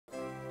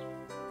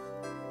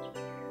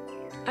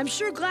I'm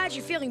sure glad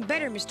you're feeling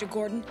better, Mr.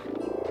 Gordon.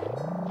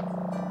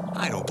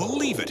 I don't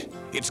believe it.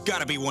 It's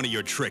gotta be one of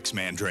your tricks,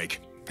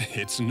 Mandrake.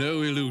 It's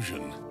no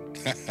illusion.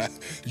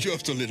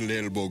 Just a little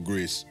elbow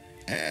grease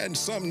and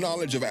some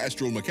knowledge of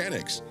astral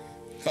mechanics.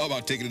 How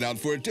about taking it out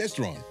for a test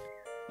run?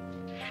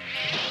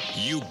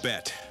 You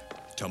bet.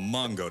 To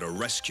Mongo to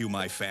rescue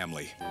my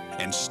family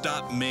and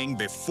stop Ming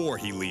before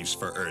he leaves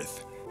for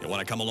Earth. You want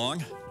to come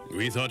along?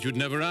 We thought you'd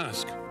never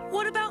ask.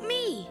 What about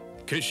me?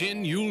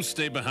 Kishin, you'll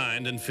stay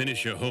behind and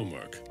finish your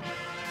homework.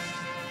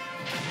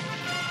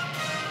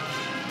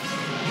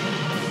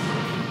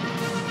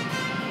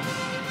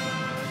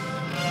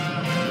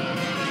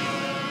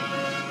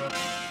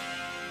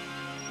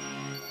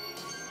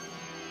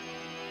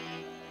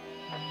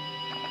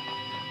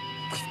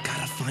 We've got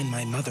to find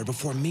my mother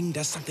before Ming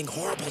does something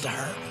horrible to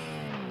her.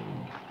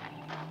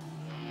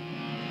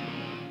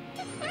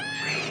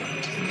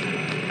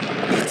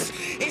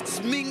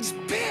 It's Ming's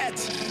pet!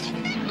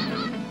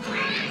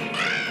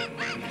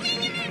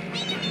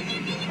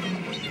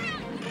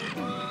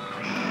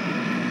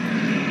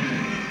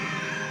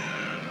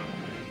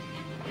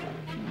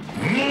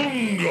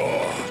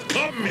 Mongo,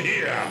 come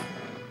here!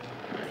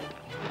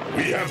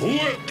 We have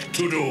work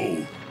to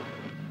do!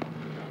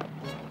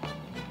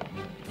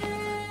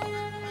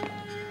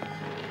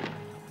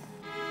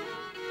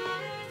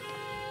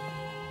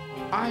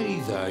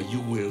 Either you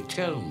will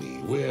tell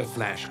me where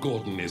Flash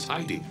Gordon is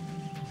hiding,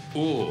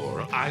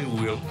 or I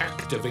will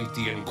activate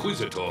the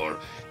Inquisitor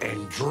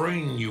and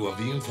drain you of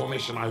the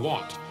information I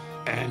want,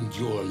 and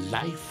your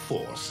life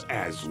force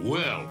as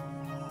well.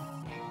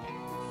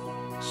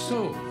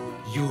 So,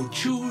 you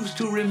choose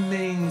to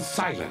remain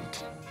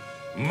silent.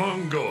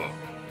 Mongo,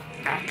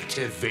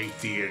 activate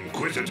the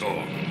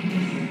Inquisitor.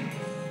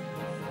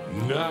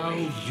 Now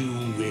you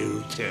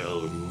will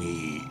tell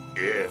me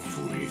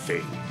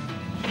everything.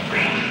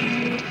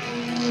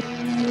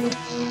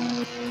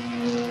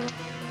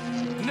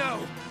 No!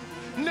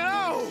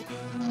 No!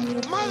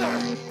 Mother!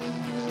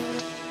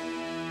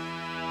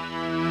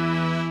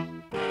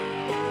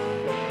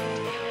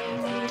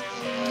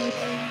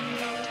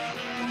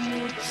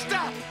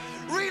 Stop!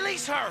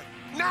 Release her!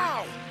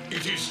 Now!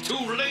 It is too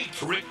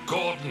late, Rick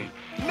Gordon.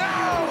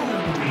 No!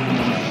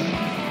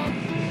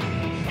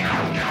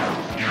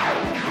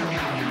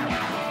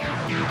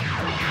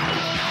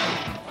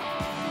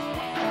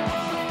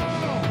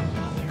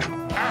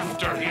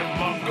 After him,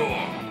 Mongo!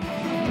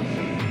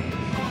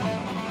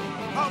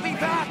 I'll be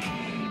back!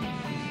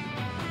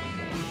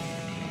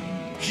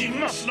 He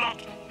must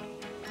not!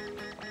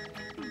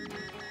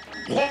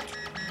 What?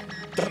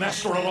 The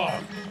master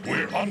alarm!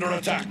 We're under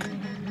attack!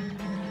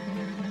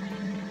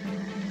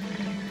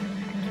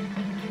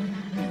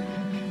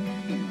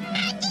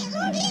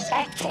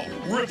 Octo,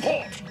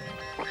 report!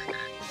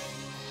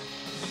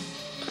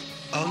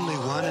 Only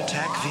one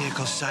attack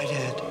vehicle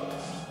sighted.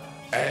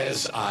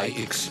 As I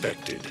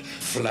expected,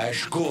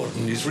 Flash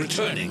Gordon is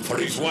returning for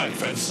his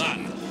wife and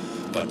son.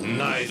 But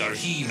neither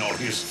he nor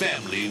his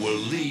family will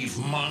leave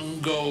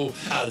Mongo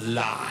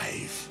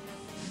alive.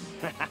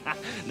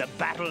 The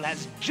battle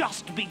has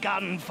just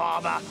begun,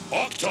 Father.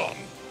 Octon,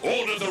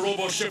 order the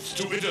robo-ships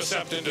to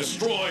intercept and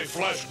destroy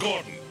Flash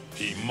Gordon.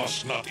 He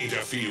must not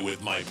interfere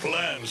with my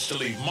plans to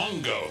leave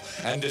Mongo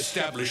and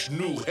establish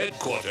new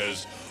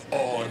headquarters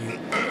on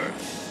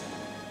Earth.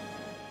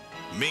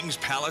 Ming's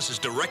palace is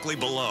directly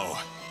below.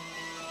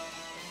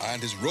 And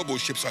his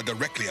robo-ships are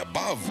directly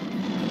above.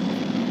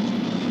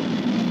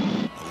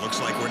 It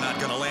looks like we're not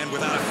gonna land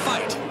without a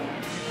fight.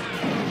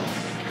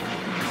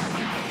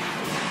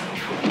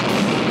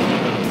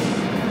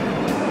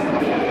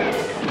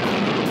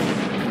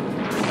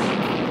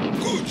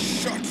 Good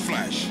shot,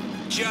 Flash.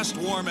 Just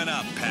warming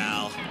up,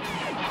 pal.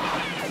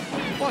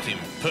 What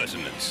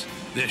impertinence!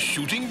 They're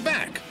shooting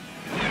back!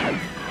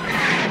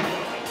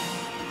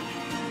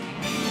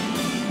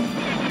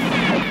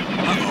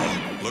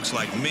 Uh-oh. Looks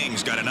like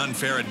Ming's got an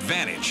unfair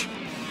advantage.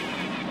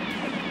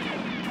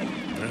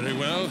 Very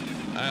well.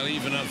 I'll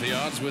even out the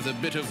odds with a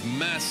bit of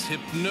mass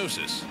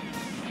hypnosis.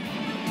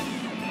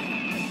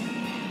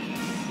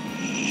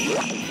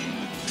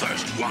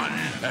 First one,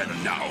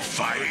 and now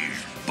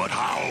 5. But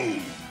how?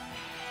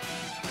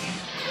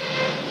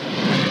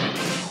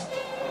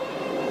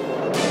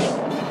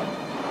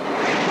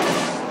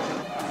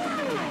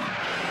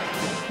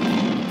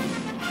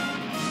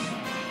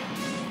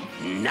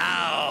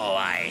 Now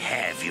I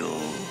have you.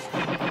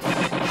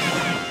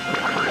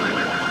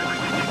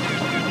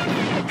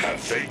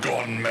 Have they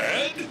gone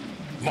mad?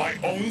 My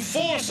own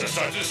forces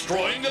are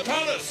destroying the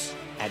palace!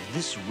 At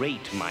this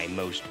rate, my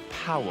most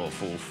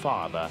powerful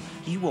father,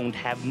 you won't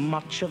have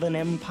much of an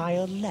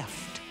empire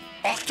left.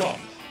 Octon,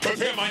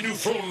 prepare my new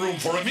throne room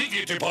for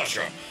immediate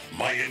departure.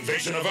 My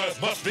invasion of Earth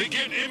must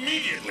begin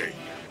immediately.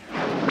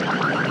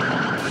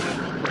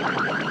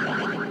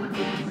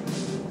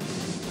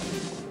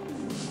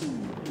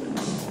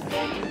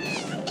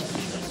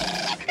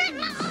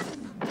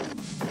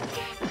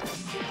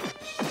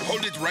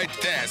 Hold it right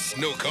there,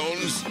 snow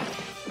cones.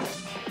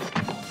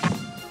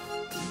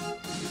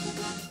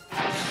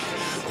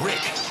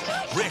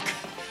 Rick,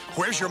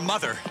 where's your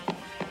mother?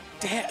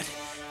 Dad,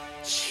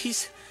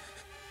 she's...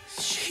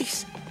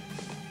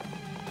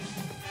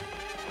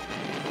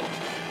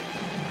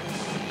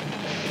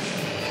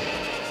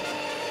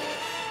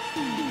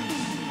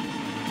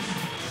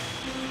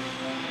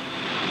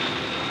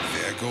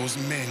 There goes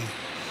Ming.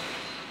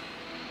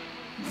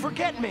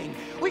 Forget Ming.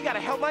 We gotta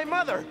help my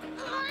mother.